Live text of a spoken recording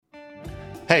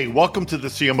Hey, welcome to the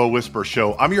CMO Whisper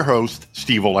Show. I'm your host,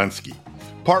 Steve Olensky.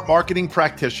 Part marketing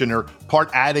practitioner, part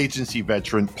ad agency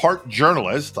veteran, part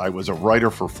journalist. I was a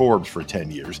writer for Forbes for 10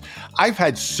 years. I've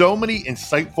had so many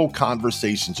insightful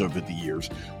conversations over the years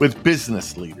with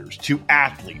business leaders, to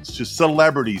athletes, to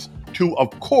celebrities, to,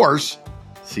 of course,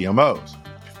 CMOs.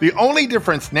 The only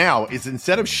difference now is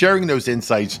instead of sharing those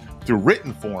insights through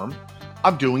written form,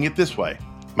 I'm doing it this way.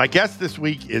 My guest this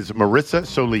week is Marissa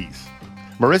Solis.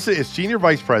 Marissa is Senior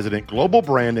Vice President, Global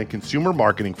Brand and Consumer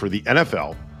Marketing for the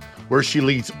NFL, where she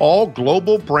leads all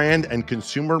global brand and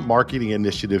consumer marketing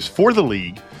initiatives for the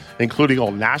league, including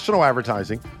all national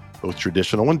advertising, both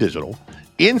traditional and digital,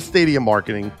 in-stadium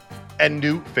marketing, and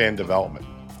new fan development.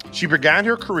 She began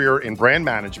her career in brand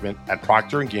management at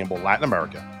Procter & Gamble Latin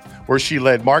America, where she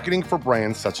led marketing for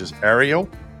brands such as Ariel,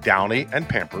 Downy, and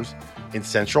Pampers in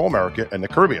Central America and the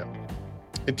Caribbean.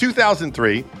 In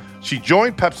 2003, she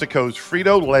joined PepsiCo's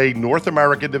Frito-Lay North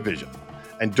America division,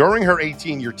 and during her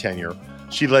 18-year tenure,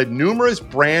 she led numerous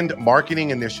brand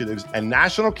marketing initiatives and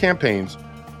national campaigns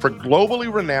for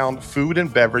globally renowned food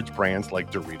and beverage brands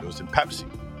like Doritos and Pepsi.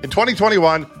 In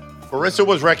 2021, Marissa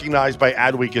was recognized by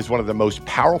Adweek as one of the most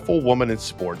powerful women in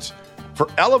sports for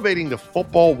elevating the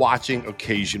football watching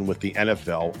occasion with the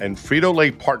NFL and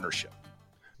Frito-Lay partnership.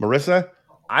 Marissa,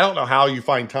 I don't know how you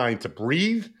find time to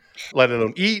breathe, let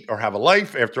alone eat or have a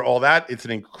life. After all that, it's an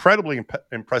incredibly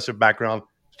impressive background.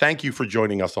 Thank you for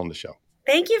joining us on the show.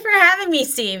 Thank you for having me,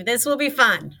 Steve. This will be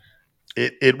fun.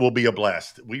 It will be a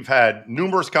blast. We've had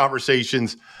numerous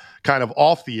conversations kind of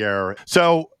off the air.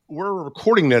 So we're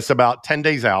recording this about 10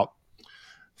 days out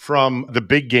from the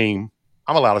big game.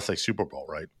 I'm allowed to say Super Bowl,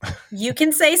 right? You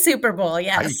can say Super Bowl,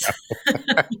 yes.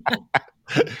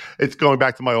 It's going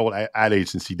back to my old ad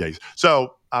agency days.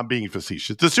 So I'm being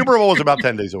facetious. The Super Bowl is about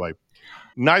 10 days away.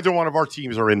 Neither one of our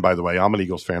teams are in, by the way. I'm an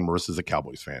Eagles fan. Marissa's a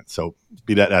Cowboys fan. So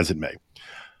be that as it may.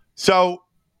 So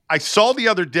I saw the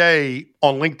other day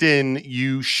on LinkedIn,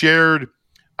 you shared,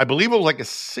 I believe it was like a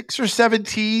 6 or 7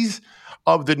 teas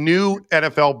of the new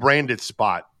NFL branded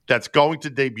spot that's going to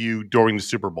debut during the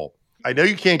Super Bowl. I know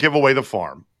you can't give away the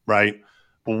farm, right?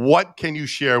 But what can you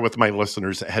share with my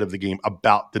listeners ahead of the game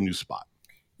about the new spot?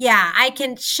 Yeah, I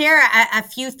can share a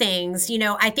few things. You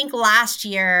know, I think last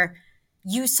year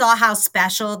you saw how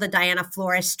special the Diana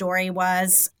Flores story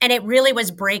was. And it really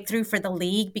was breakthrough for the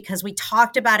league because we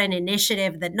talked about an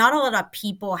initiative that not a lot of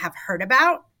people have heard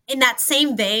about. In that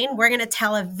same vein, we're going to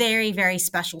tell a very, very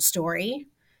special story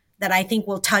that I think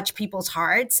will touch people's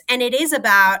hearts. And it is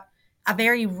about a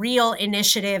very real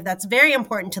initiative that's very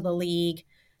important to the league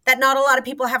that not a lot of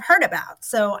people have heard about.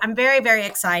 So I'm very, very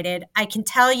excited. I can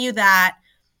tell you that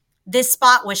this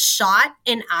spot was shot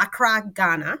in Accra,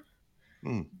 Ghana.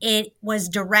 It was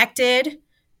directed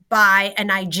by a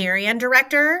Nigerian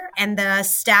director, and the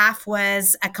staff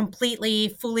was a completely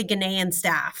fully Ghanaian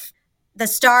staff. The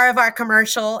star of our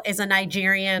commercial is a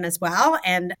Nigerian as well,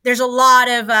 and there's a lot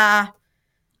of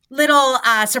little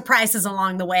surprises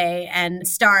along the way and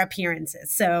star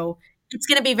appearances. So it's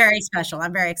going to be very special.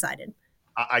 I'm very excited.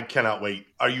 I cannot wait.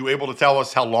 Are you able to tell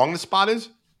us how long the spot is?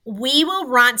 We will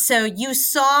run. So you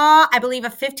saw, I believe, a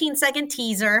 15-second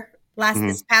teaser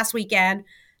this past weekend.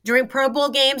 During Pro Bowl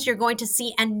games, you're going to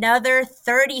see another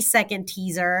 30-second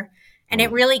teaser. And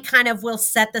it really kind of will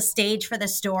set the stage for the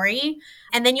story.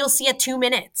 And then you'll see a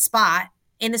 2-minute spot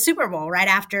in the Super Bowl right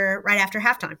after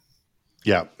halftime.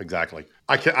 Yeah, exactly.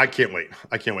 I can't wait.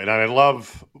 I can't wait. And I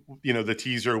love, the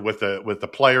teaser with the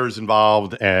players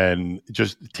involved and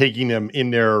just taking them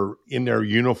in their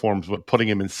uniforms, but putting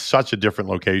them in such a different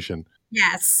location.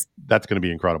 Yes. That's going to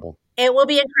be incredible. It will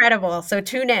be incredible. So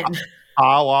tune in.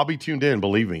 I'll be tuned in,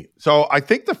 believe me. So I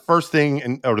think the first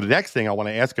thing or the next thing I want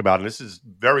to ask about, and this is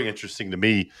very interesting to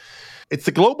me, it's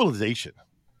the globalization,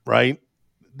 right?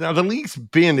 Now, the league's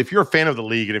been, if you're a fan of the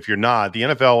league and if you're not, the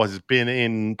NFL has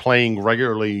been playing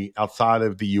regularly outside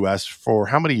of the U.S. for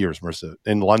how many years, Marissa?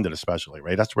 In London especially,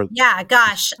 right? That's where. Yeah,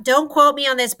 gosh, don't quote me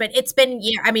on this, but it's been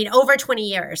over 20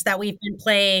 years that we've been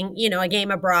playing, a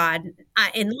game abroad.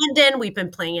 In London, we've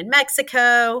been playing in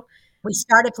Mexico. We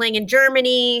started playing in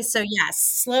Germany. So yes,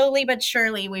 slowly but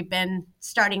surely, we've been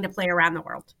starting to play around the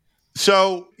world.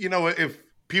 So, if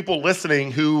people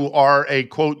listening who are a,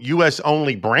 quote, U.S.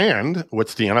 only brand,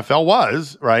 which the NFL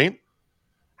was, right?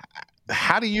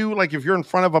 How do you, if you're in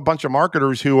front of a bunch of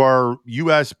marketers who are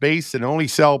U.S. based and only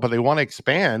sell, but they want to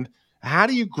expand, how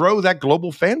do you grow that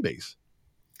global fan base?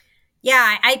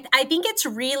 Yeah, I think it's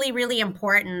really, really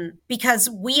important because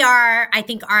we are, I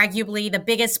think, arguably the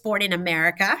biggest sport in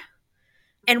America.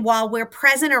 And while we're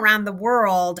present around the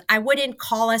world, I wouldn't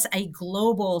call us a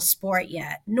global sport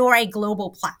yet, nor a global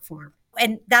platform.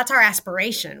 And that's our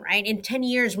aspiration, right? In 10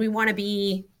 years, we want to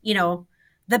be,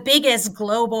 the biggest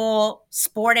global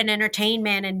sport and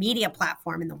entertainment and media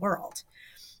platform in the world.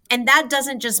 And that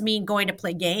doesn't just mean going to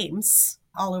play games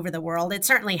all over the world. It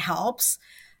certainly helps.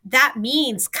 That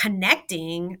means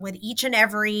connecting with each and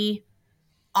every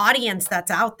audience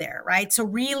that's out there, right? So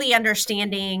really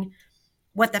understanding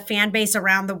what the fan base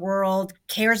around the world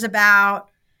cares about,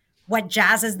 what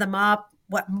jazzes them up,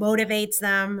 what motivates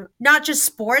them, not just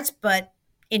sports, but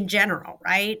in general,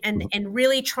 right? And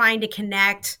really trying to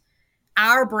connect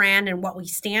our brand and what we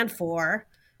stand for,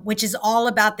 which is all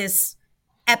about this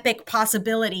epic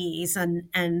possibilities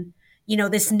and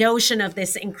this notion of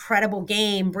this incredible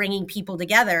game bringing people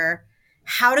together.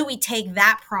 How do we take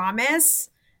that promise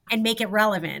and make it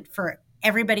relevant for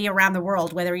everybody around the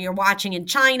world, whether you're watching in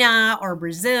China or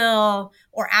Brazil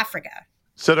or Africa?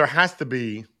 So there has to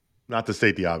be, not to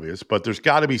state the obvious, but there's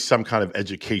got to be some kind of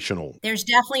educational. There's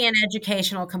definitely an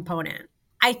educational component.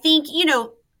 I think,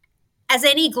 as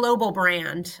any global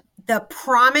brand, the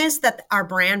promise that our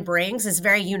brand brings is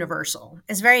very universal.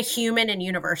 It's very human and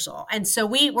universal. And so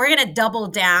we're going to double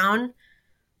down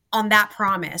on that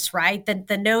promise, right?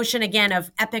 The notion again of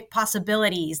epic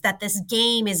possibilities, that this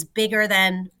game is bigger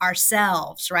than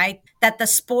ourselves, right? That the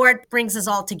sport brings us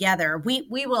all together. We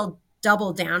will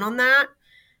double down on that.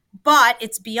 But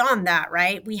it's beyond that,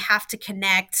 right? We have to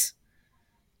connect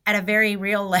at a very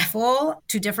real level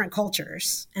to different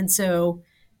cultures. And so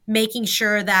making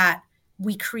sure that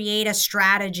we create a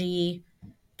strategy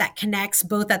that connects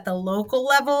both at the local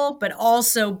level, but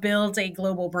also builds a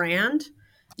global brand.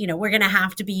 We're going to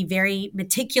have to be very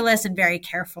meticulous and very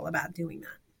careful about doing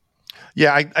that.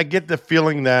 Yeah, I get the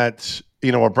feeling that,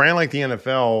 a brand like the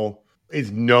NFL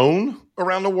is known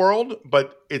around the world,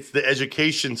 but it's the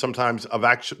education sometimes of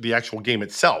the actual game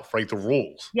itself, right? The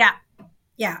rules. Yeah.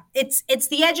 Yeah. It's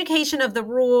the education of the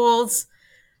rules,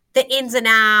 the ins and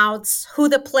outs, who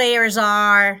the players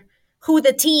are, who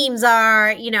the teams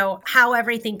are, how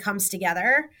everything comes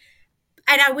together.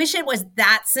 And I wish it was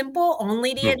that simple,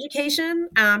 only the education,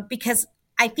 because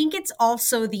I think it's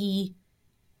also the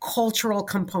cultural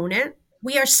component.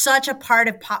 We are such a part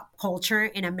of pop culture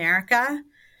in America,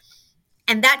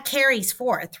 and that carries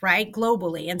forth, right,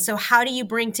 globally. And so how do you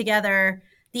bring together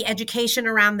the education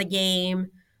around the game,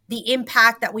 the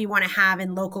impact that we want to have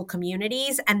in local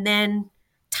communities, and then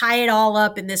tie it all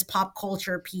up in this pop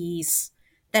culture piece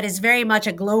that is very much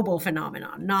a global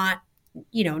phenomenon, not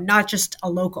just a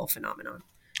local phenomenon.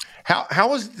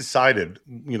 How is it decided,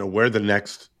 where the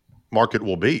next market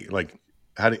will be? Like,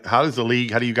 how does the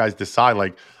league, how do you guys decide,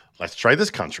 like, let's try this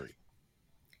country?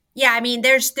 Yeah, I mean,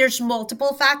 there's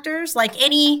multiple factors. Like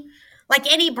any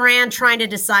brand trying to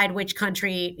decide which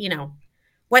country,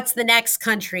 what's the next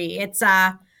country. It's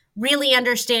really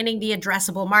understanding the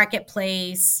addressable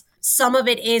marketplace. Some of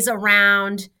it is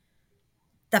around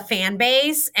the fan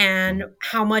base and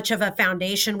how much of a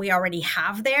foundation we already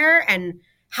have there and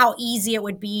how easy it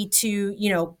would be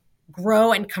to,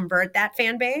 grow and convert that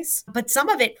fan base. But some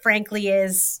of it, frankly,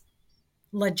 is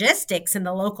logistics in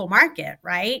the local market,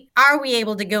 right? Are we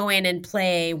able to go in and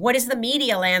play? What does the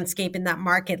media landscape in that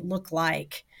market look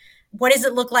like? What does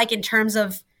it look like in terms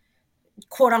of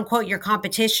quote unquote your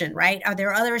competition, right? Are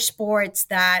there other sports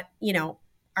that,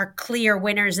 are clear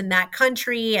winners in that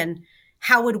country? And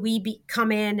how would we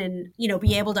come in and,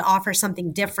 be able to offer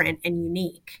something different and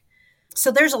unique? So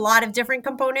there's a lot of different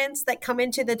components that come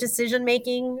into the decision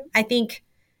making. I think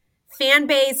fan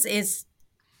base is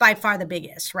by far the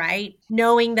biggest, right?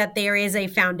 Knowing that there is a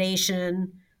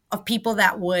foundation of people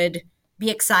that would be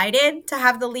excited to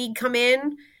have the league come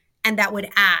in and that would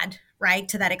add, right,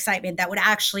 to that excitement, that would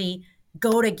actually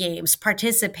go to games,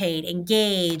 participate,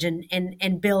 engage,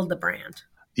 and build the brand.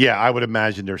 Yeah, I would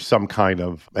imagine there's some kind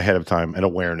of ahead of time and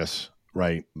awareness,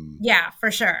 right? Yeah,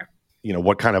 for sure.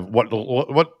 What kind of, what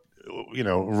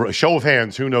show of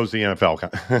hands, who knows the NFL,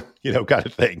 kind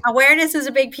of thing. Awareness is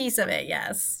a big piece of it,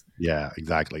 yes. Yeah,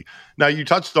 exactly. Now, you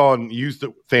touched on use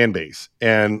the fan base,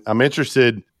 and I'm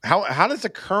interested, how does the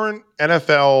current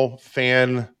NFL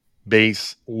fan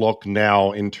base look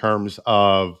now in terms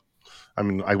of,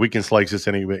 we can slice this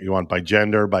any way you want, by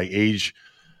gender, by age,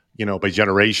 by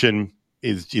generation.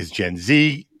 Is Gen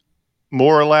Z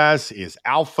more or less? Is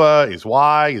Alpha? Is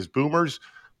Y? Is Boomers?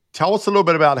 Tell us a little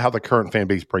bit about how the current fan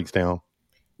base breaks down.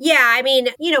 Yeah,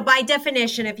 by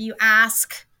definition, if you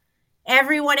ask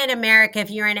everyone in America,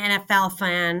 if you're an NFL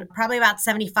fan, probably about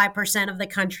 75% of the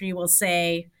country will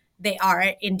say they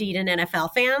are indeed an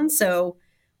NFL fan. So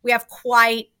we have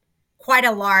quite quite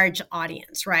a large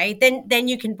audience, right? Then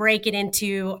you can break it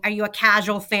into, are you a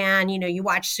casual fan? You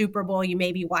watch Super Bowl, you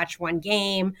maybe watch one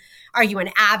game. Are you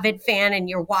an avid fan and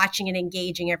you're watching and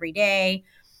engaging every day?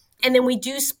 And then we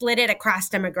do split it across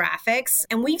demographics.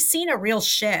 And we've seen a real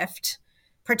shift,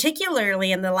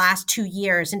 particularly in the last 2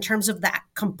 years, in terms of that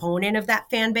component of that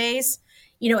fan base.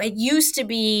 It used to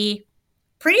be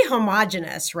pretty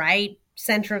homogenous, right?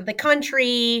 Center of the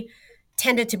country,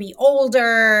 tended to be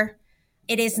older.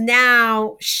 It is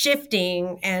now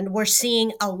shifting, and we're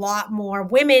seeing a lot more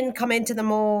women come into the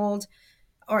mold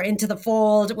or into the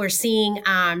fold. We're seeing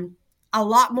a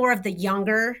lot more of the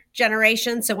younger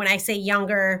generation. So when I say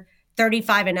younger,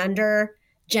 35 and under,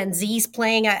 Gen Z's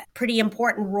playing a pretty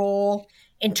important role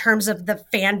in terms of the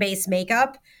fan base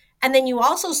makeup. And then you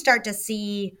also start to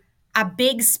see a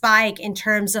big spike in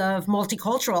terms of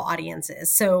multicultural audiences.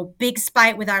 So big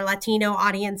spike with our Latino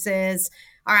audiences,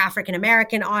 our African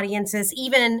American audiences,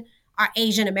 even our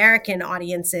Asian American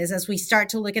audiences. As we start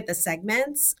to look at the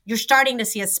segments, you're starting to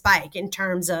see a spike in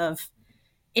terms of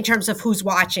who's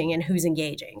watching and who's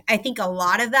engaging. I think a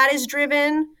lot of that is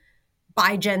driven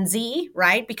by Gen Z,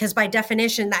 right? Because by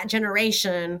definition, that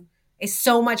generation is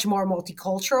so much more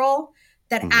multicultural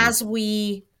that as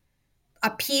we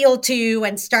appeal to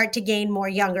and start to gain more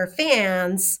younger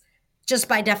fans, just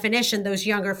by definition, those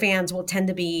younger fans will tend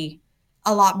to be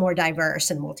a lot more diverse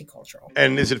and multicultural.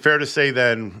 And is it fair to say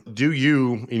then, do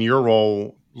you, in your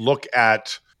role, look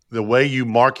at the way you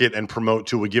market and promote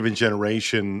to a given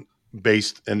generation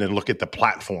based, and then look at the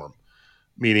platform?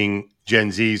 Meaning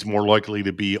Gen Z is more likely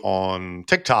to be on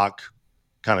TikTok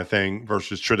kind of thing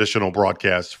versus traditional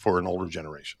broadcast for an older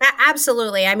generation.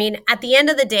 Absolutely. I mean, at the end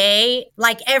of the day,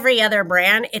 like every other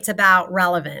brand, it's about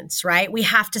relevance, right? We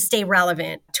have to stay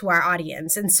relevant to our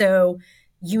audience. And so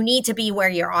you need to be where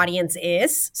your audience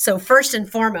is. So first and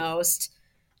foremost,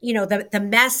 the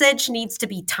message needs to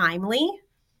be timely.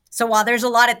 So while there's a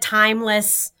lot of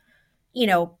timeless,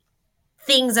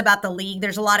 things about the league,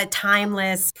 there's a lot of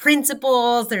timeless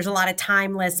principles, there's a lot of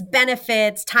timeless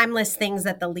benefits, timeless things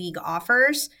that the league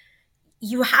offers.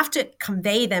 You have to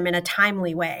convey them in a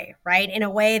timely way, right? In a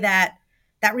way that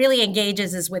really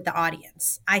engages us with the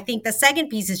audience. I think the second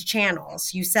piece is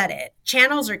channels. You said it.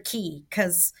 Channels are key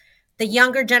because the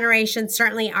younger generation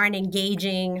certainly aren't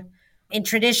engaging in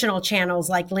traditional channels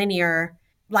like linear,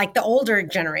 like the older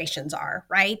generations are,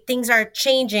 right? Things are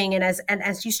changing. And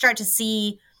as you start to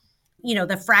see,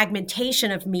 the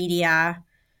fragmentation of media,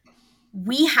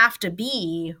 we have to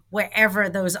be wherever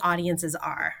those audiences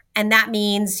are. And that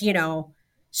means,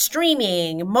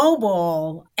 streaming,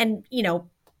 mobile, and,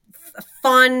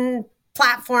 fun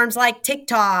platforms like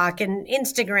TikTok and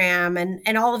Instagram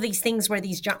and all of these things where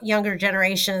these younger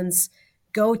generations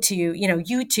go to,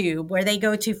 YouTube, where they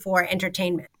go to for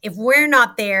entertainment. If we're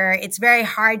not there, it's very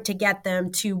hard to get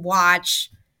them to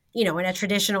watch, in a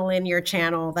traditional linear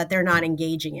channel that they're not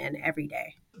engaging in every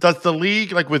day. Does the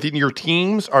league, like within your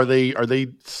teams, are they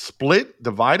split,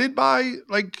 divided by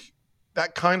like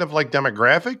that kind of like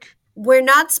demographic? We're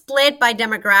not split by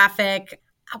demographic.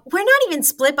 We're not even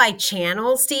split by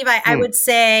channel, Steve. I would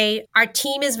say our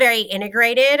team is very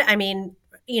integrated. I mean,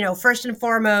 first and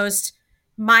foremost,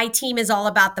 my team is all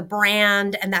about the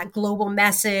brand and that global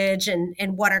message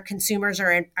and what our consumers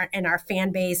and our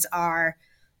fan base are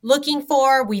looking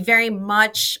for. We very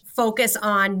much focus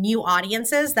on new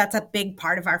audiences. That's a big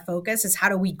part of our focus, is how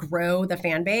do we grow the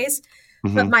fan base.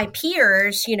 But my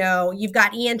peers, you've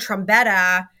got Ian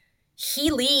Trombetta. He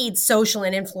leads social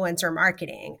and influencer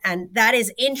marketing. And that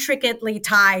is intricately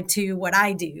tied to what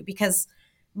I do, because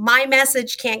my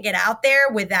message can't get out there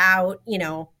without,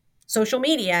 social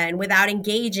media and without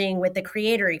engaging with the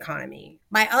creator economy.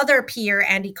 My other peer,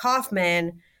 Andy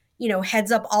Kaufman,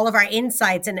 heads up all of our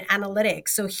insights and analytics.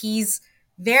 So he's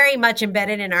very much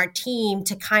embedded in our team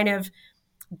to kind of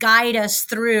guide us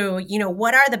through,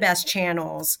 what are the best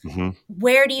channels?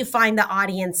 Where do you find the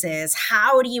audiences?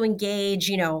 How do you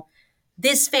engage,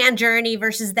 this fan journey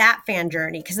versus that fan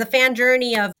journey? Because the fan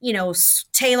journey of,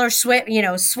 Taylor Swift,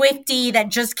 Swiftie that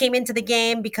just came into the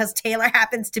game because Taylor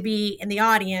happens to be in the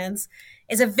audience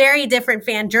is a very different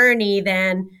fan journey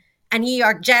than a New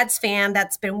York Jets fan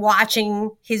that's been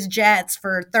watching his Jets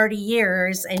for 30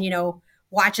 years and,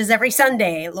 watches every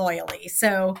Sunday loyally.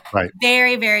 So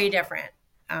very, very different.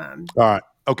 All right.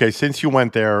 Okay. Since you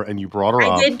went there and you brought her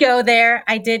up. I did go there.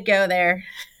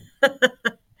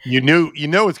 You knew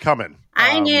it's coming.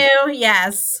 I knew.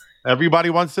 Yes. Everybody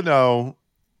wants to know,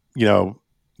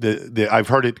 I've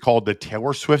heard it called the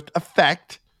Taylor Swift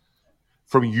effect.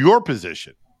 From your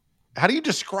position, how do you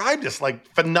describe this like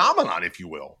phenomenon, if you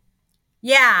will?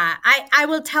 Yeah, I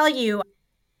will tell you,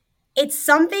 it's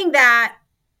something that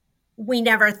we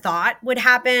never thought would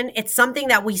happen. It's something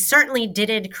that we certainly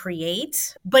didn't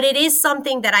create, but it is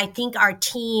something that I think our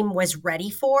team was ready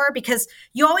for, because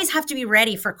you always have to be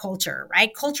ready for culture,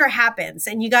 right? Culture happens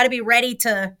and you got to be ready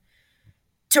to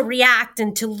react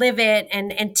and to live it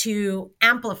and to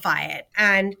amplify it.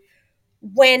 And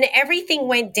when everything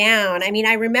went down, I mean,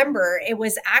 I remember it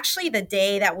was actually the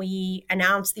day that we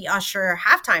announced the Usher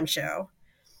halftime show.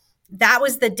 That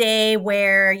was the day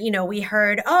where, we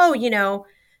heard, oh,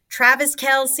 Travis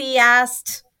Kelce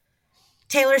asked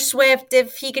Taylor Swift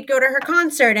if he could go to her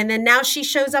concert. And then now she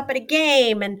shows up at a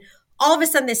game, and all of a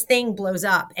sudden this thing blows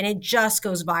up and it just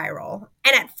goes viral.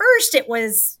 And at first it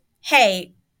was,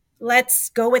 hey, let's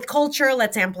go with culture.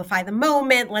 Let's amplify the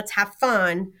moment. Let's have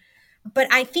fun.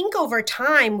 But I think over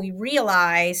time we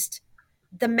realized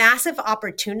the massive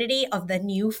opportunity of the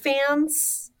new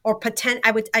fans, or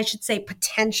I should say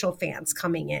potential fans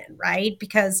coming in, right?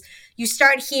 Because you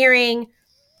start hearing,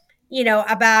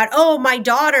 about, oh, my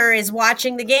daughter is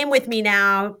watching the game with me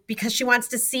now because she wants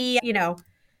to see,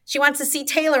 she wants to see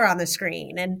Taylor on the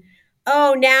screen. And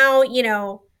oh, now,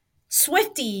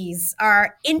 Swifties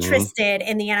are interested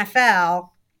in the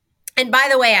NFL. And by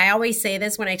the way, I always say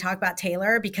this when I talk about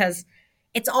Taylor, because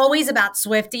it's always about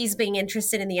Swifties being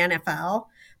interested in the NFL.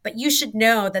 But you should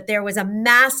know that there was a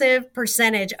massive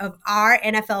percentage of our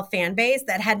NFL fan base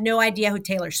that had no idea who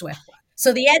Taylor Swift was.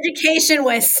 So the education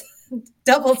was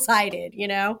double-sided,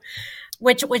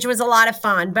 which was a lot of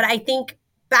fun. But I think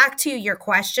back to your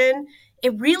question,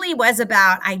 it really was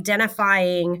about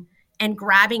identifying and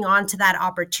grabbing onto that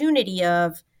opportunity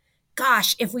of,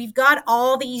 gosh, if we've got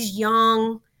all these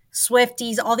young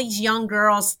Swifties, all these young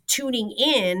girls tuning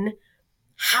in,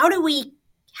 how do we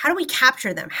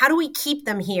capture them? How do we keep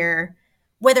them here,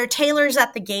 whether Taylor's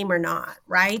at the game or not,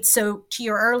 right? So to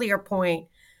your earlier point,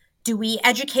 do we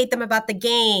educate them about the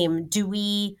game? Do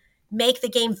we make the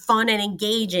game fun and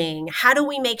engaging? How do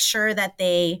we make sure that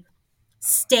they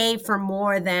stay for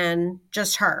more than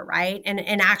just her, right? And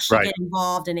actually get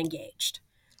involved and engaged.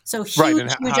 So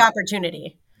huge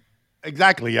opportunity.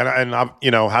 Exactly. And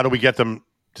how do we get them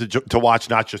to watch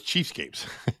not just Chiefs games,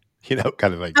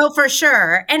 kind of thing. Oh, for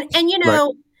sure. And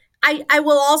I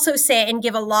will also say and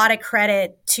give a lot of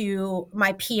credit to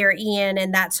my peer Ian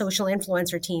and that social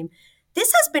influencer team.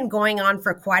 This has been going on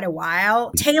for quite a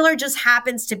while. Taylor just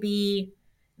happens to be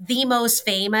the most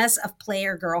famous of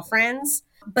player girlfriends,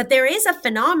 but there is a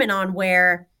phenomenon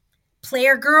where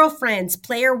player girlfriends,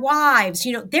 player wives,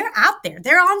 they're out there.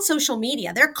 They're on social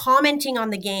media. They're commenting on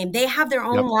the game. They have their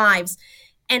own lives.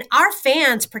 And our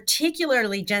fans,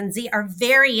 particularly Gen Z, are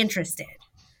very interested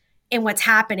in what's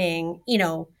happening,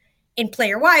 in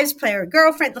player wives, player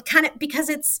girlfriend,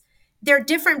 because they're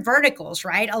different verticals,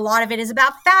 right? A lot of it is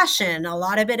about fashion. A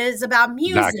lot of it is about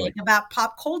music, about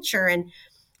pop culture. And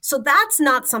so that's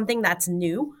not something that's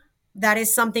new. That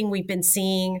is something we've been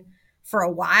seeing for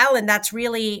a while. And that's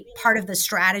really part of the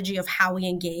strategy of how we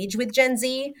engage with Gen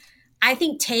Z. I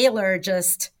think Taylor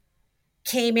just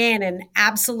came in and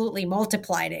absolutely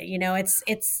multiplied it.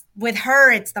 It's with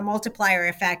her, it's the multiplier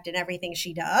effect in everything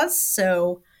she does.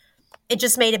 So it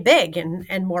just made it big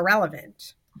and more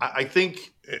relevant. I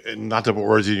think, not to put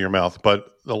words in your mouth,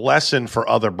 but the lesson for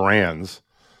other brands,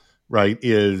 right,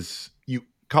 is you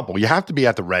have to be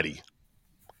at the ready.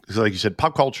 So like you said,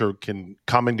 pop culture can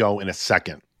come and go in a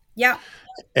second. Yeah.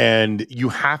 And you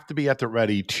have to be at the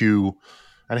ready to,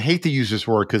 and I hate to use this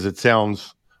word because it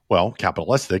sounds,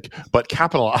 capitalistic, but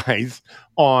capitalize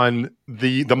on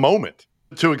the moment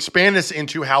to expand this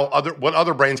into what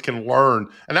other brands can learn.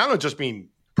 And I don't just mean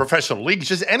professional leagues,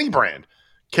 just any brand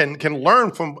can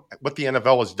learn from what the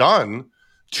NFL has done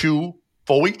to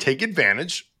fully take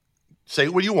advantage. Say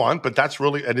what you want, but that's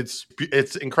really, and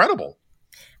it's incredible.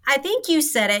 I think you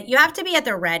said it. You have to be at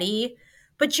the ready,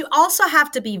 but you also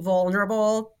have to be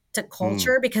vulnerable to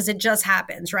culture because it just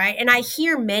happens, right? And I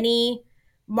hear many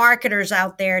marketers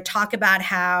out there talk about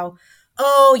how,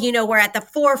 we're at the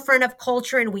forefront of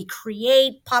culture and we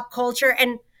create pop culture.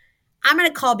 And I'm going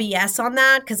to call BS on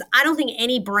that because I don't think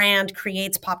any brand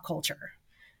creates pop culture.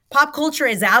 Pop culture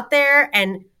is out there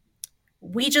and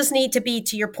we just need to be,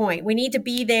 to your point, we need to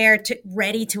be there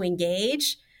ready to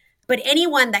engage. But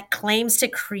anyone that claims to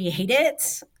create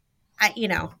it,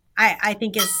 I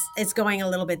think is going a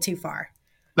little bit too far.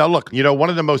 Now, look, one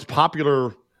of the most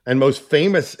popular and most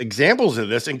famous examples of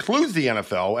this includes the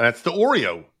NFL, and it's the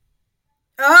Oreo.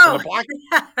 Oh,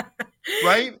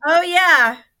 right? Oh,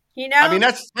 yeah. I mean,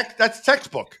 that's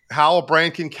textbook how a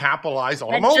brand can capitalize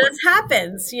on a moment. It just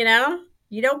happens,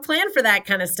 You don't plan for that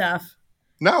kind of stuff.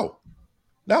 No.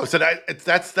 So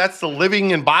that's the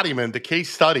living embodiment, the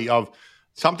case study of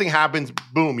something happens,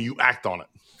 boom, you act on it.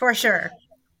 For sure.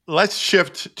 let's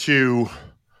shift to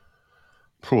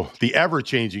the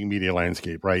ever-changing media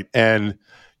landscape, right? And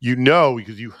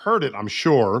because you heard it, I'm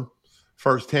sure,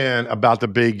 firsthand about the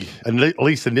big, at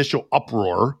least initial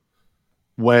uproar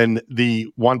when the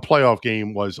one playoff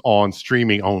game was on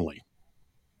streaming only,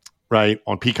 right?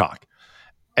 On Peacock.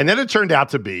 And then it turned out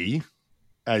to be,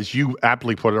 as you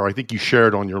aptly put it, or I think you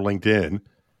shared on your LinkedIn,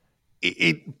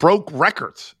 it broke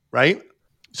records, right?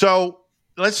 So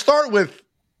let's start with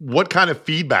what kind of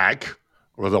feedback,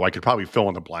 although I could probably fill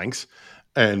in the blanks,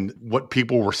 and what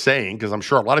people were saying, because I'm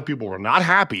sure a lot of people were not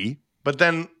happy. But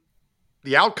then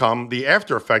the outcome, the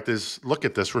after effect is, look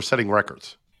at this, we're setting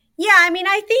records. Yeah, I mean,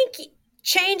 I think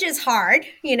change is hard,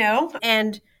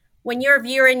 and when you're a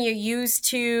viewer and you're used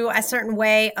to a certain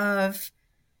way of,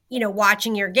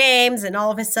 watching your games, and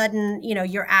all of a sudden,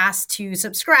 you're asked to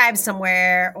subscribe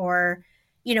somewhere, or,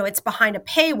 it's behind a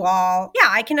paywall. Yeah,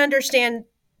 I can understand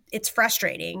it's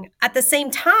frustrating. At the same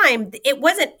time, it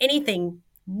wasn't anything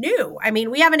new. I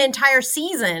mean, we have an entire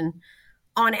season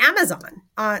on Amazon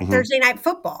on Thursday Night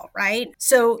Football, right?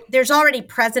 So there's already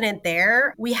precedent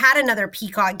there. We had another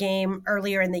Peacock game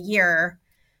earlier in the year.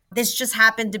 This just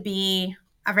happened to be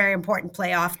a very important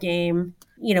playoff game,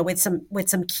 with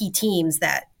some key teams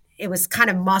that it was kind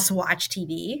of must-watch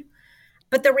TV.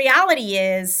 But the reality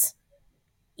is,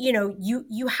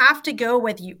 you have to go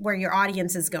with where your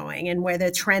audience is going and where the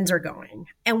trends are going.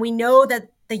 And we know that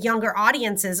the younger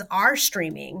audiences are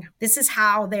streaming. This is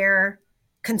how they're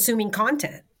consuming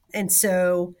content. And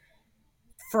so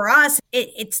for us,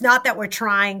 it's not that we're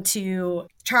trying to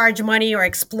charge money or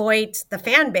exploit the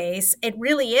fan base. It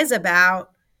really is about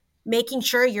making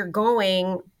sure you're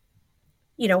going,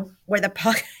 where the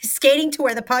puck, skating to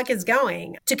where the puck is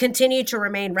going to continue to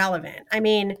remain relevant. I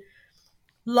mean,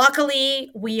 luckily,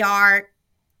 we are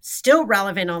still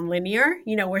relevant on linear.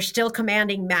 We're still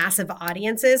commanding massive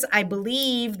audiences. I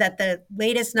believe that the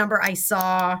latest number I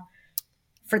saw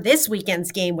for this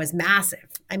weekend's game was massive.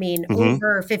 I mean,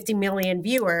 over 50 million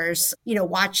viewers,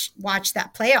 watch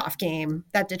that playoff game,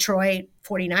 that Detroit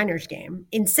 49ers game.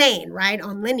 Insane, right?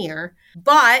 On linear.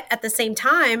 But at the same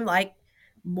time, like,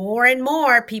 more and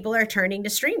more people are turning to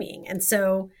streaming. And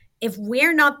so if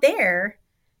we're not there,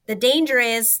 the danger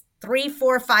is 3,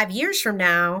 4, 5 years from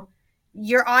now,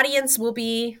 your audience will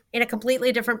be in a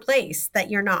completely different place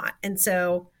that you're not. And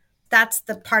so that's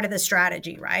the part of the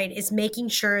strategy, right? Is making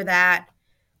sure that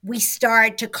we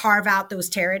start to carve out those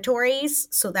territories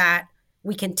so that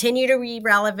we continue to be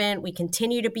relevant, we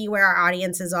continue to be where our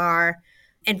audiences are,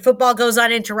 and football goes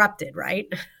uninterrupted, right?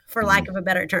 For lack of a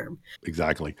better term.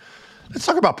 Exactly. Let's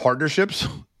talk about partnerships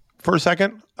for a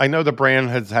second. I know the brand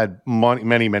has had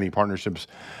many partnerships,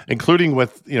 including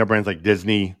with brands like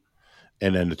Disney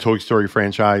and then the Toy Story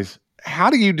franchise. How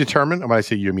do you determine, and when I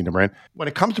say you, I mean the brand, when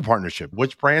it comes to partnership,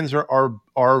 which brands are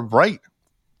right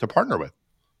to partner with?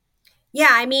 Yeah,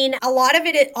 I mean, a lot of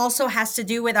it also has to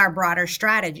do with our broader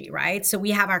strategy, right? So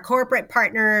we have our corporate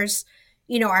partners,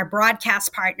 our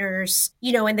broadcast partners.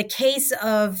 In the case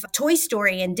of Toy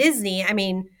Story and Disney, I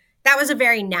mean, that was a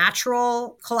very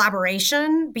natural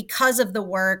collaboration because of the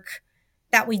work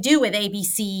that we do with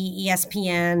ABC,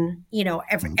 ESPN,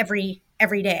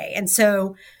 every day. And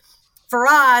so for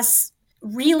us,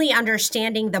 really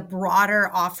understanding the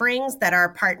broader offerings that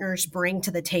our partners bring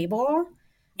to the table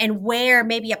and where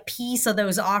maybe a piece of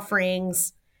those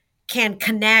offerings can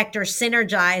connect or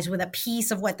synergize with a piece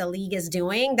of what the league is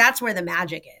doing, that's where the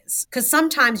magic is. Because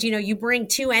sometimes, you bring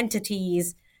two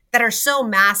entities that are so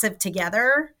massive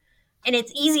together, and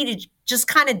it's easy to just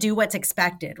kind of do what's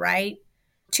expected, right?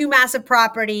 Two massive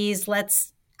properties,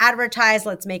 let's advertise,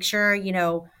 let's make sure,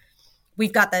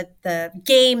 we've got the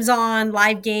games on,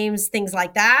 live games, things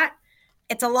like that.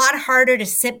 It's a lot harder to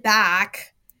sit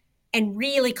back and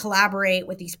really collaborate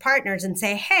with these partners and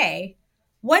say, hey,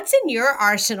 what's in your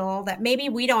arsenal that maybe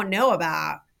we don't know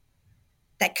about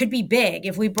that could be big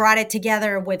if we brought it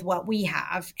together with what we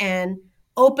have? And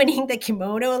opening the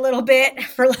kimono a little bit,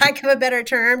 for lack of a better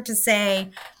term, to say,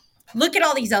 look at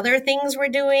all these other things we're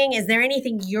doing. Is there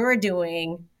anything you're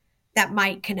doing that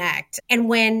might connect? And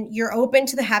when you're open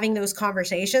to having those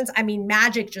conversations, I mean,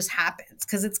 magic just happens,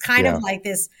 because it's kind of like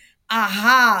this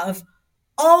aha of,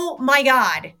 oh my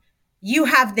God, you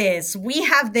have this, we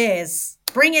have this,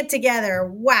 bring it together.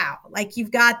 Wow. Like,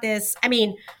 you've got this. I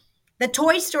mean, the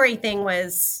Toy Story thing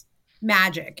was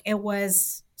magic. It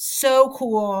was so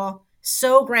cool,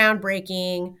 so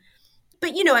groundbreaking.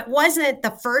 But, it wasn't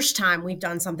the first time we've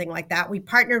done something like that. We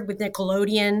partnered with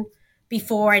Nickelodeon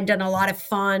before and done a lot of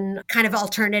fun kind of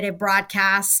alternative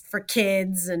broadcasts for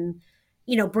kids and,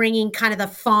 bringing kind of the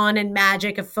fun and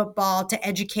magic of football to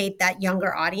educate that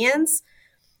younger audience.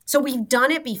 So we've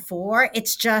done it before.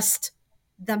 It's just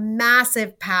the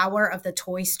massive power of the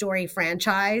Toy Story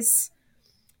franchise,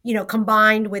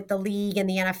 combined with the league and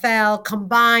the NFL,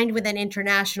 combined with an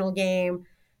international game,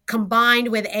 combined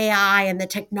with AI and the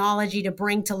technology to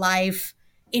bring to life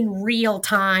in real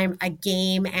time a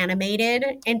game animated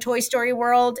in Toy Story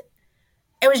World.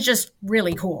 It was just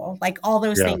really cool. Like all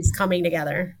those Yeah. things coming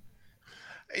together.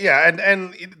 Yeah,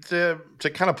 and to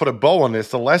kind of put a bow on this,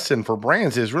 the lesson for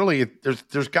brands is really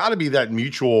there's got to be that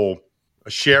mutual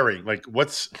sharing. Like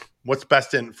what's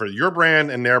best in for your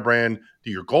brand and their brand.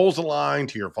 Do your goals align?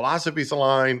 Do your philosophies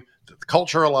align? Do the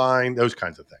culture align? Those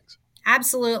kinds of things.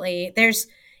 Absolutely.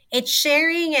 It's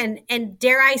sharing and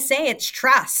dare I say it's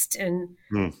trust. And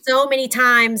Mm. so many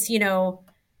times,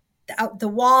 the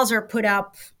walls are put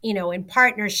up, in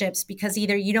partnerships because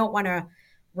either you don't want to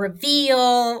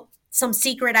reveal some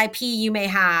secret IP you may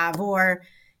have, or,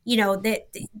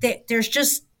 that there's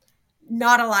just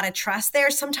not a lot of trust there.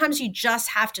 Sometimes you just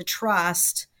have to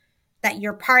trust that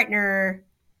your partner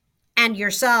and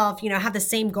yourself, have the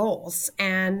same goals,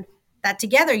 and that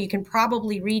together you can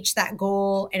probably reach that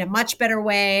goal in a much better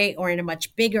way or in a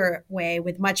much bigger way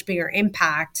with much bigger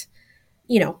impact,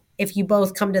 if you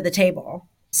both come to the table.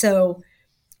 So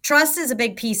trust is a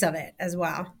big piece of it as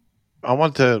well. I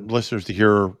want the listeners to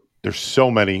hear there's so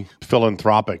many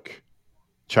philanthropic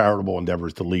charitable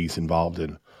endeavors the league's involved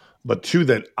in. But two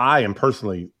that I am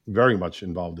personally very much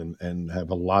involved in and have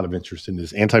a lot of interest in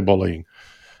is anti-bullying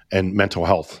and mental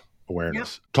health Yep.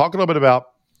 awareness. Talk a little bit about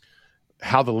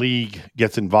how the league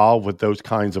gets involved with those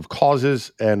kinds of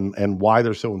causes and why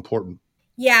they're so important.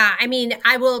 Yeah, I mean,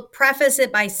 I will preface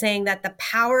it by saying that the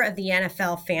power of the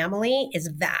NFL family is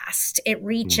vast. It Mm.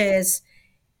 reaches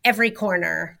every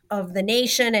corner of the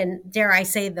nation and, dare I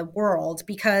say, the world,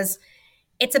 because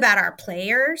it's about our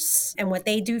players and what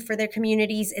they do for their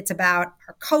communities. It's about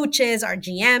our coaches, our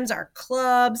GMs, our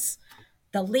clubs,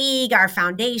 the league, our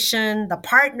foundation, the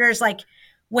partners. Like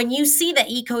when you see the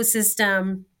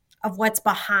ecosystem of what's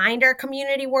behind our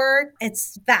community work,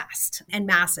 it's vast and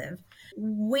massive.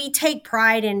 We take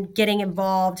pride in getting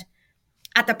involved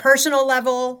at the personal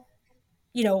level,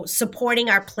 supporting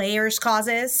our players'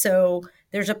 causes. So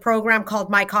there's a program called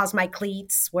My Cause, My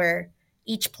Cleats, where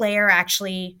each player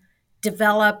actually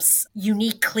develops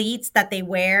unique cleats that they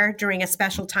wear during a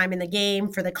special time in the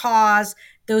game for the cause.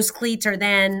 Those cleats are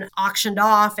then auctioned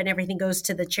off and everything goes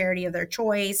to the charity of their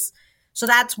choice. So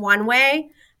that's one way.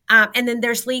 And then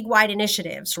there's league wide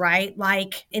initiatives, right?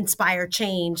 Like Inspire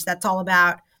Change, that's all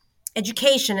about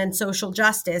education and social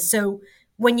justice. So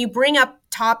when you bring up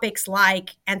topics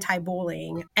like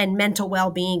anti-bullying and mental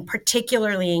well-being,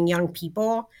 particularly in young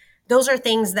people, those are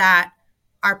things that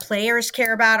our players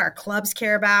care about, our clubs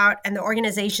care about, and the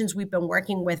organizations we've been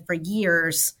working with for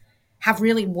years have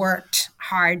really worked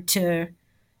hard to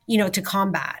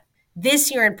combat.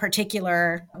 This year in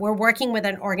particular, we're working with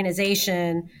an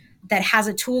organization that has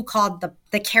a tool called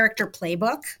the Character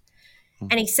Playbook.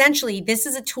 And essentially, this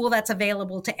is a tool that's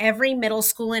available to every middle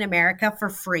school in America for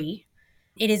free.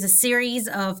 It is a series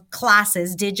of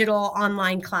classes, digital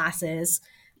online classes,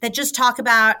 that just talk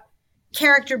about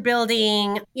character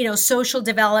building, social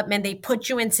development. They put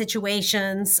you in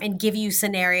situations and give you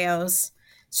scenarios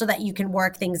so that you can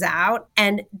work things out.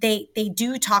 And they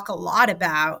do talk a lot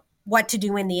about what to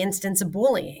do in the instance of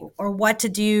bullying or what to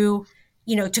do,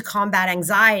 to combat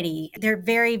anxiety. They're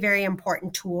very, very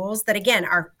important tools that again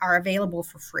are available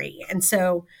for free. And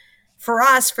so for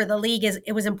us, for the league,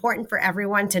 it was important for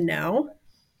everyone to know,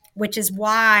 which is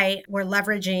why we're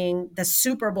leveraging the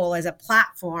Super Bowl as a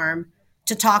platform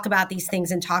to talk about these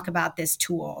things and talk about this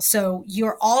tool. So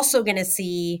you're also going to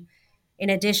see, in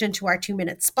addition to our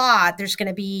 2-minute spot, there's going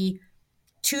to be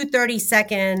two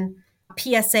 30-second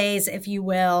PSAs, if you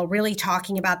will, really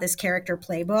talking about this character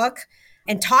playbook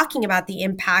and talking about the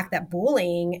impact that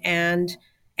bullying and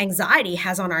anxiety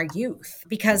has on our youth,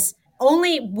 because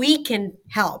only we can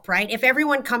help, right? If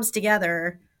everyone comes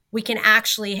together, we can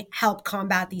actually help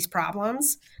combat these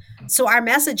problems. So our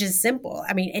message is simple.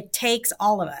 I mean, it takes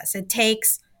all of us. It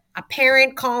takes a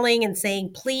parent calling and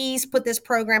saying, please put this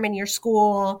program in your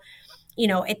school.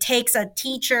 It takes a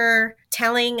teacher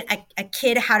telling a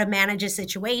kid how to manage a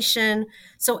situation.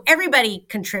 So everybody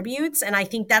contributes. And I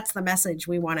think that's the message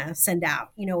we want to send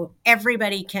out.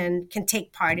 Everybody can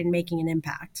take part in making an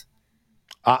impact.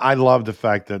 I love the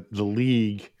fact that the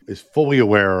league is fully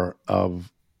aware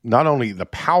of not only the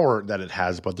power that it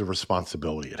has, but the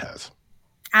responsibility it has.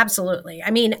 Absolutely.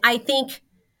 I mean, I think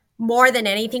more than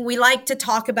anything, we like to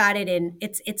talk about it in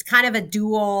it's kind of a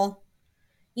dual,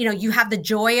 you have the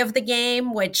joy of the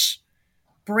game, which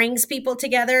brings people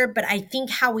together, but I think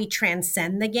how we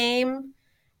transcend the game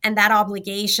and that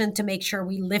obligation to make sure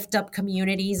we lift up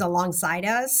communities alongside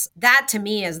us, that to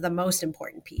me is the most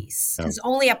important piece. Because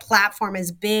only a platform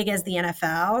as big as the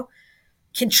NFL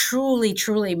can truly,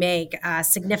 truly make a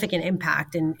significant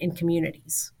impact in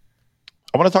communities.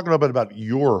 I want to talk a little bit about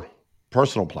your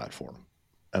personal platform.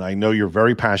 And I know you're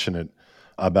very passionate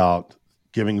about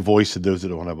giving voice to those that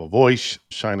don't have a voice,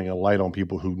 shining a light on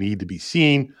people who need to be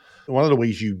seen. One of the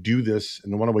ways you do this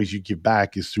and one of the ways you give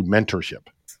back is through mentorship.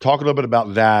 Talk a little bit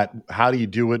about that. How do you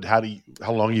do it? How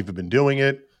long you've been doing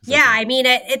it? Yeah, I mean,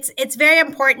 it's very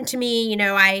important to me. You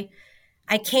know, I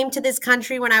came to this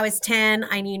country when I was 10.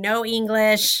 I knew no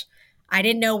English. I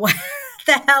didn't know what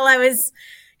the hell I was,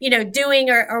 doing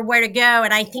or where to go.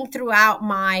 And I think throughout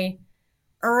my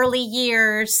early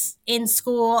years in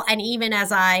school, and even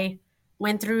as I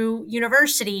went through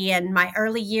university and my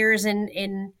early years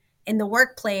in the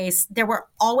workplace, there were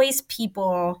always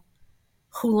people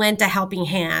who lent a helping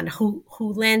hand, who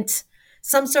lent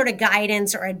some sort of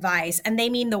guidance or advice, and they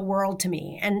mean the world to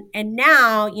me. And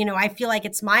now, I feel like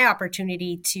it's my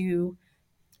opportunity to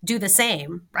do the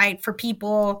same, right? For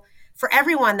people, for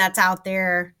everyone that's out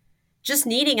there just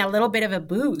needing a little bit of a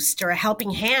boost or a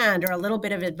helping hand or a little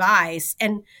bit of advice.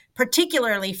 And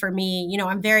particularly for me,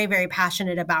 I'm very, very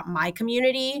passionate about my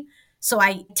community. So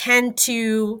I tend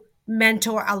to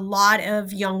mentor a lot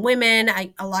of young women,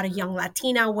 a lot of young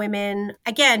Latina women,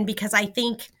 again, because I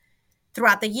think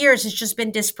throughout the years, it's just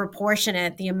been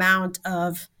disproportionate the amount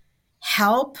of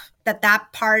help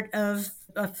that part of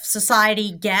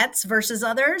society gets versus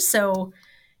others. So,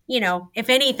 if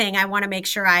anything, I want to make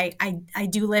sure I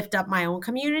do lift up my own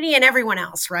community and everyone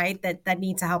else, right? That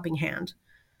needs a helping hand.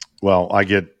 Well,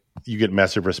 you get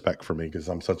massive respect for me because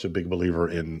I'm such a big believer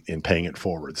in paying it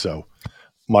forward. So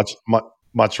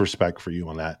much respect for you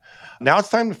on that. Now it's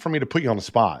time for me to put you on the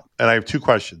spot. And I have two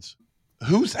questions. If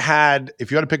you had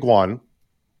to pick one,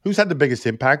 who's had the biggest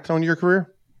impact on your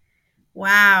career?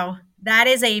 Wow. That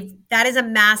is a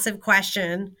massive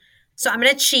question. So I'm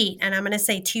going to cheat and I'm going to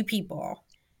say two people.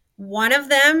 One of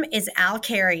them is Al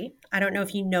Carey. I don't know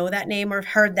if you know that name or have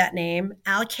heard that name.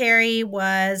 Al Carey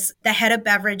was the head of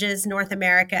beverages North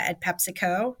America at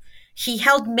PepsiCo. He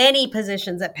held many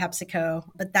positions at PepsiCo,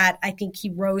 but I think he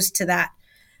rose to that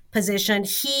position.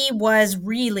 He was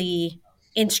really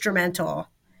instrumental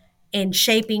in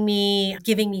shaping me,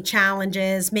 giving me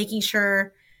challenges, making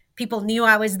sure people knew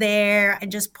I was there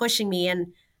and just pushing me.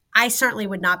 And I certainly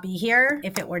would not be here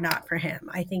if it were not for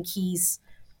him. I think he's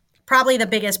probably the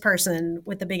biggest person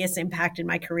with the biggest impact in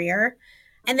my career.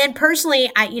 And then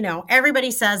personally,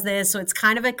 everybody says this, so it's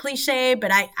kind of a cliche, but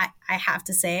I have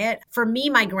to say it. For me,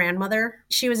 my grandmother,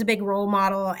 she was a big role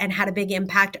model and had a big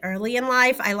impact early in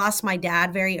life. I lost my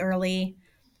dad very early.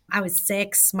 I was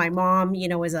 6. My mom,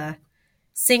 was a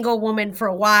single woman for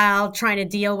a while trying to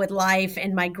deal with life.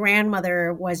 And my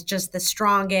grandmother was just the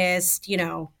strongest,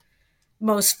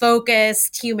 most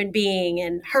focused human being,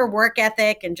 and her work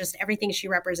ethic and just everything she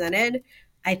represented,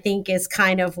 I think is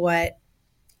kind of what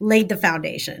laid the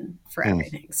foundation for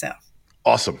everything. So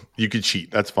awesome. You could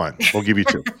cheat. That's fine. We'll give you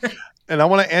 2. And I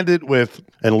want to end it with,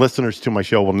 and listeners to my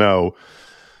show will know,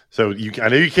 so I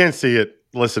know you can't see it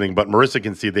listening, but Marissa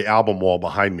can see the album wall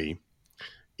behind me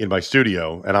in my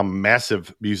studio, and I'm a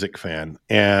massive music fan,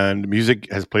 and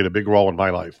music has played a big role in my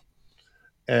life.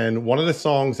 And one of the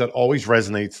songs that always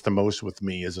resonates the most with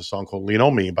me is a song called Lean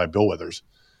On Me by Bill Withers.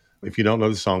 If you don't know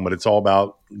the song, but it's all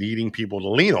about needing people to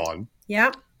lean on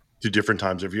to different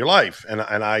times of your life. And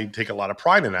I take a lot of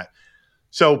pride in that.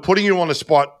 So putting you on the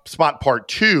spot part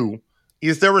 2,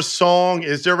 is there a song,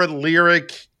 is there a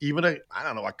lyric, even a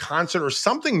concert or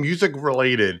something music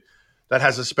related that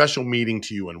has a special meaning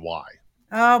to you and why?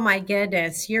 Oh my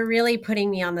goodness. You're really putting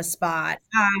me on the spot.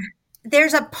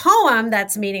 There's a poem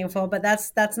that's meaningful, but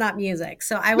that's not music.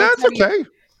 So I will That's okay.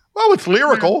 Well, it's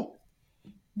lyrical.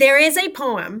 There is a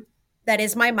poem that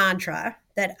is my mantra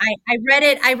that I read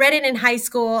it. I read it in high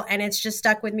school and it's just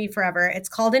stuck with me forever. It's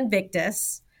called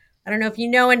Invictus. I don't know if you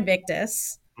know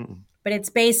Invictus, but it's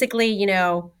basically,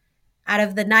 out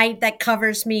of the night that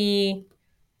covers me,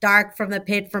 dark from the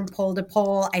pit from pole to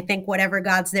pole, I think whatever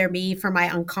God's there be for my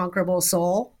unconquerable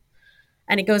soul.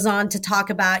 And it goes on to talk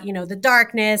about, the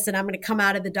darkness, and I'm going to come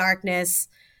out of the darkness.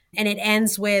 And it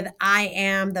ends with, I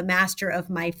am the master of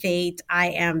my fate. I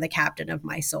am the captain of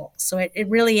my soul. So it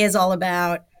really is all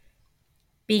about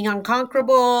being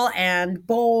unconquerable and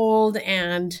bold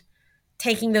and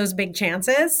taking those big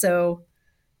chances. So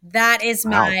that is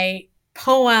my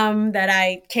poem that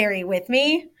I carry with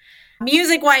me.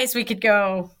 Music-wise, we could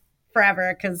go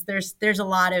forever because there's a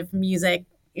lot of music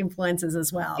influences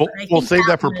as well. We'll save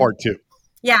that for part 2.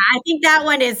 Yeah, I think that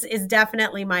one is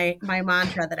definitely my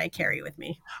mantra that I carry with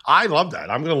me. I love that.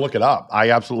 I'm going to look it up.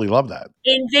 I absolutely love that.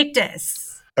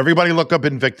 Invictus. Everybody look up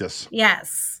Invictus.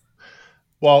 Yes.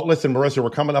 Well, listen, Marissa, we're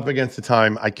coming up against the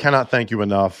time. I cannot thank you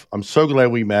enough. I'm so glad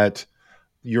we met.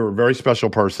 You're a very special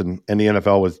person, and the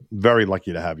NFL was very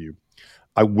lucky to have you.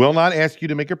 I will not ask you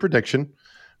to make a prediction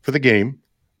for the game.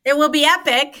 It will be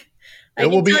epic. It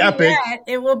will be epic.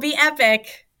 It will be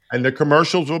epic. And the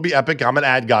commercials will be epic. I'm an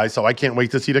ad guy, so I can't wait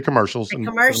to see the commercials. The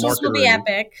commercials will be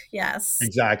epic. Yes.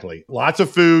 Exactly. Lots of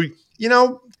food.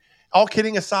 All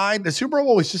kidding aside, the Super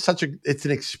Bowl is just it's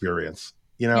an experience.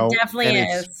 It definitely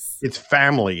is. It's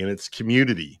family and it's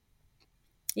community.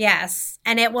 Yes.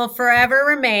 And it will forever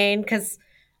remain because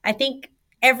I think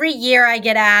every year I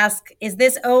get asked, is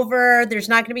this over? There's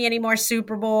not going to be any more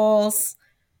Super Bowls.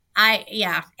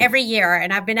 Every year.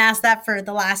 And I've been asked that for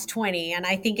the last 20. And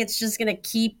I think it's just going to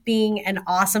keep being an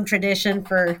awesome tradition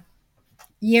for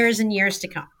years and years to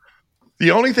come.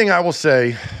 The only thing I will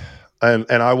say, and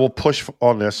I will push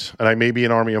on this, and I may be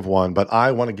an army of one, but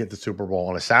I want to get the Super Bowl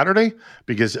on a Saturday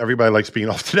because everybody likes being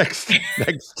off the next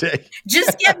day.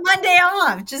 Just get Monday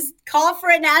off. Just call for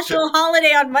a national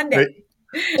holiday on Monday.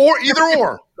 Or either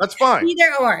or. That's fine.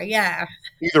 Either or, yeah.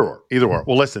 Either or.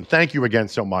 Well, listen, thank you again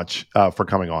so much for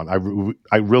coming on.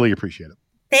 I really appreciate it.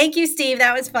 Thank you, Steve.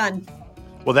 That was fun.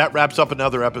 Well, that wraps up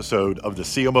another episode of the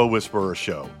CMO Whisperer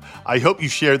Show. I hope you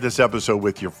shared this episode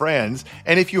with your friends.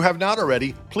 And if you have not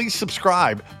already, please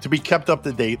subscribe to be kept up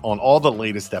to date on all the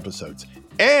latest episodes.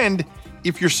 And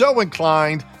if you're so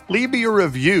inclined, leave me a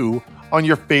review on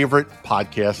your favorite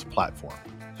podcast platform.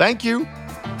 Thank you.